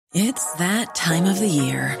It's that time of the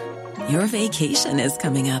year. Your vacation is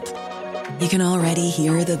coming up. You can already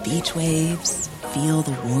hear the beach waves, feel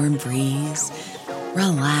the warm breeze,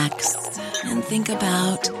 relax, and think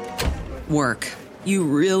about work. You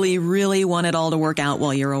really, really want it all to work out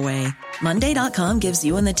while you're away. Monday.com gives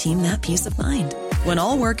you and the team that peace of mind. When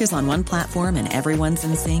all work is on one platform and everyone's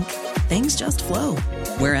in sync, things just flow.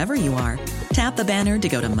 Wherever you are, tap the banner to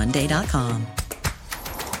go to Monday.com.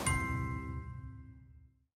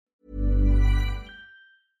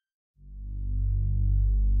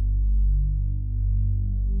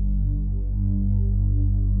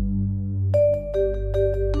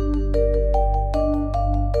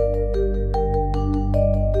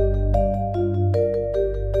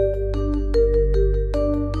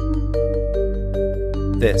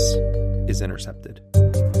 This is Intercepted.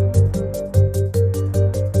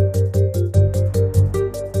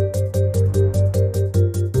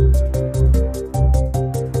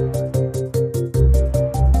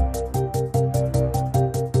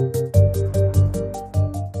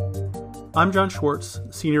 I'm John Schwartz,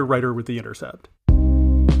 senior writer with The Intercept.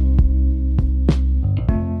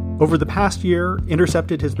 Over the past year,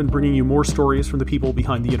 Intercepted has been bringing you more stories from the people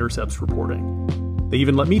behind The Intercept's reporting. They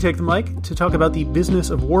even let me take the mic to talk about the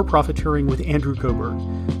business of war profiteering with Andrew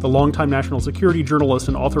Coburn, the longtime national security journalist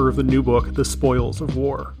and author of the new book, The Spoils of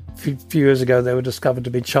War. A few years ago, they were discovered to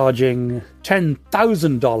be charging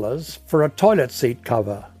 $10,000 for a toilet seat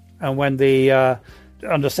cover. And when the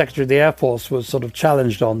Undersecretary of the Air Force was sort of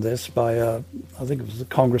challenged on this by, I think it was a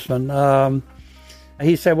congressman,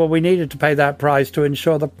 he said, well, we needed to pay that price to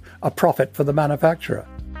ensure a profit for the manufacturer.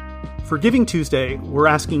 For Giving Tuesday, we're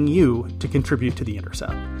asking you to contribute to The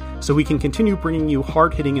Intercept, so we can continue bringing you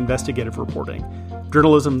hard-hitting investigative reporting,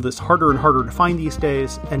 journalism that's harder and harder to find these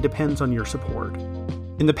days and depends on your support.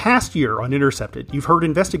 In the past year on Intercepted, you've heard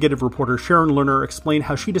investigative reporter Sharon Lerner explain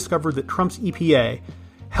how she discovered that Trump's EPA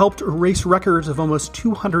helped erase records of almost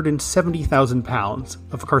 270,000 pounds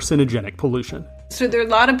of carcinogenic pollution. So there are a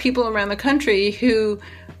lot of people around the country who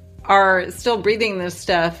are still breathing this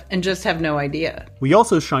stuff and just have no idea. We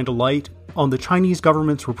also shined a light on the Chinese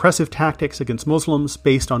government's repressive tactics against Muslims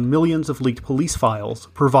based on millions of leaked police files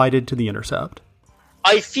provided to The Intercept.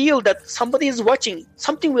 I feel that somebody is watching.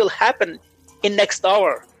 Something will happen in next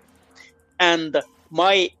hour. And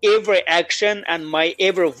my every action and my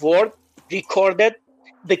every word recorded,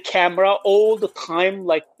 the camera all the time,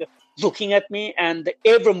 like looking at me, and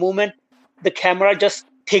every moment the camera just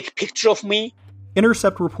take picture of me.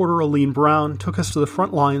 Intercept reporter Aline Brown took us to the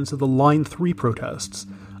front lines of the Line 3 protests,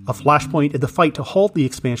 a flashpoint in the fight to halt the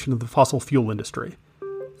expansion of the fossil fuel industry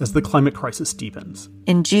as the climate crisis deepens.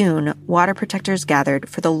 In June, water protectors gathered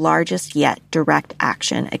for the largest yet direct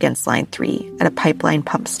action against Line 3 at a pipeline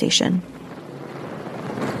pump station.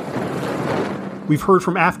 We've heard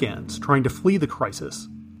from Afghans trying to flee the crisis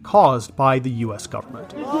caused by the U.S.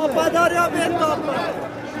 government.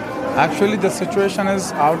 Actually, the situation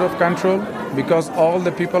is out of control because all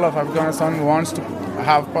the people of Afghanistan wants to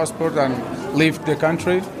have passport and leave the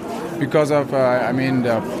country because of,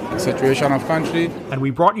 the situation of country. And we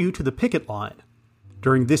brought you to the picket line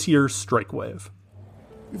during this year's strike wave.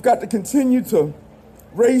 You've got to continue to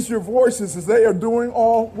raise your voices as they are doing,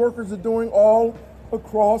 all workers are doing all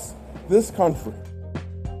across this country.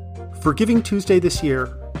 For Giving Tuesday this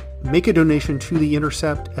year, make a donation to The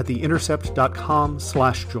Intercept at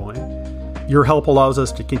theintercept.com/join. Your help allows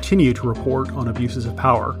us to continue to report on abuses of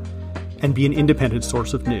power and be an independent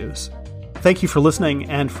source of news. Thank you for listening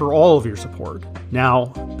and for all of your support,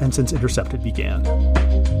 now and since Intercepted began.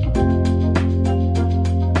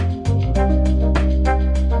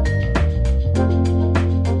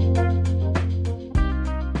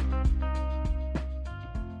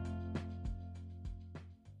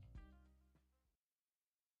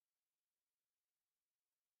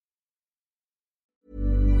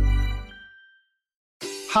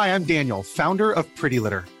 Hi, I'm Daniel, founder of Pretty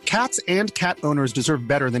Litter. Cats and cat owners deserve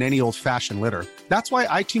better than any old-fashioned litter. That's why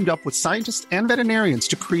I teamed up with scientists and veterinarians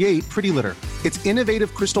to create Pretty Litter. Its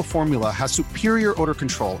innovative crystal formula has superior odor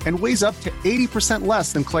control and weighs up to 80%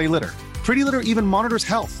 less than clay litter. Pretty Litter even monitors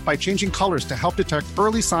health by changing colors to help detect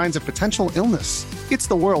early signs of potential illness. It's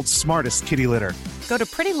the world's smartest kitty litter. Go to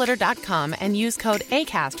prettylitter.com and use code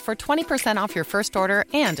ACAST for 20% off your first order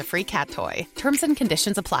and a free cat toy. Terms and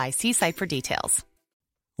conditions apply. See site for details.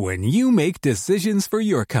 When you make decisions for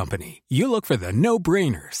your company, you look for the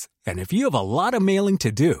no-brainers. And if you have a lot of mailing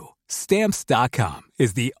to do, Stamps.com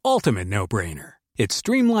is the ultimate no-brainer. It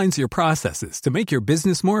streamlines your processes to make your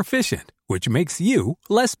business more efficient, which makes you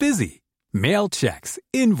less busy. Mail checks,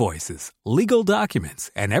 invoices, legal documents,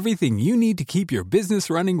 and everything you need to keep your business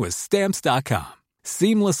running with Stamps.com.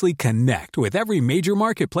 Seamlessly connect with every major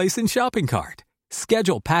marketplace and shopping cart.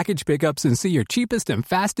 Schedule package pickups and see your cheapest and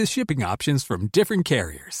fastest shipping options from different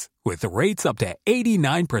carriers, with rates up to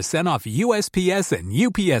 89% off USPS and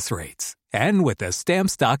UPS rates. And with the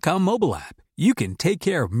Stamps.com mobile app, you can take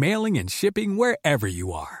care of mailing and shipping wherever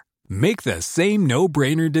you are. Make the same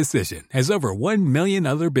no-brainer decision as over 1 million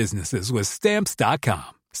other businesses with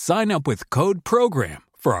Stamps.com. Sign up with code PROGRAM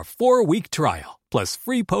for a 4-week trial, plus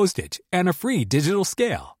free postage and a free digital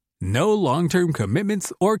scale. No long-term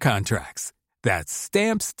commitments or contracts. That's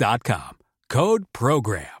Stamps.com. Code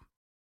PROGRAM.